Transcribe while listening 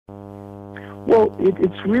Well,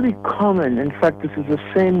 it's really common. In fact, this is the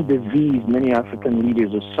same disease many African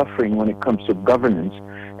leaders are suffering when it comes to governance,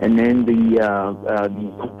 and then the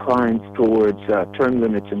compliance towards term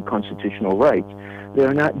limits and constitutional rights.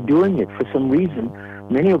 They're not doing it for some reason.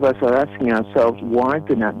 Many of us are asking ourselves why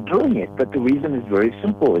they're not doing it, but the reason is very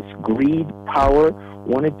simple. It's greed, power,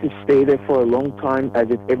 wanted to stay there for a long time as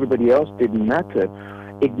if everybody else didn't matter,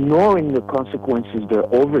 ignoring the consequences of their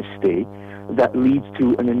overstay that leads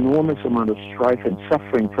to an enormous amount of strife and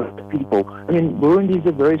suffering for the people. I mean, Burundi is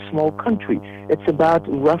a very small country. It's about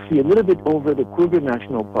roughly a little bit over the Kruger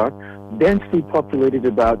National Park, densely populated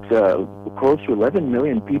about close to 11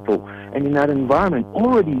 million people. And in that environment,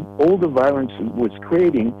 already all the violence was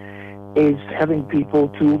creating is having people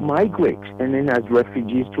to migrate, and then as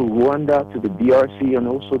refugees to Rwanda, to the DRC, and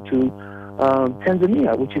also to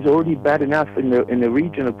Tanzania, which is already bad enough in the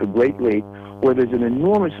region of the Great Lakes, where there's an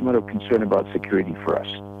enormous amount of concern about security for us.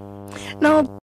 Now,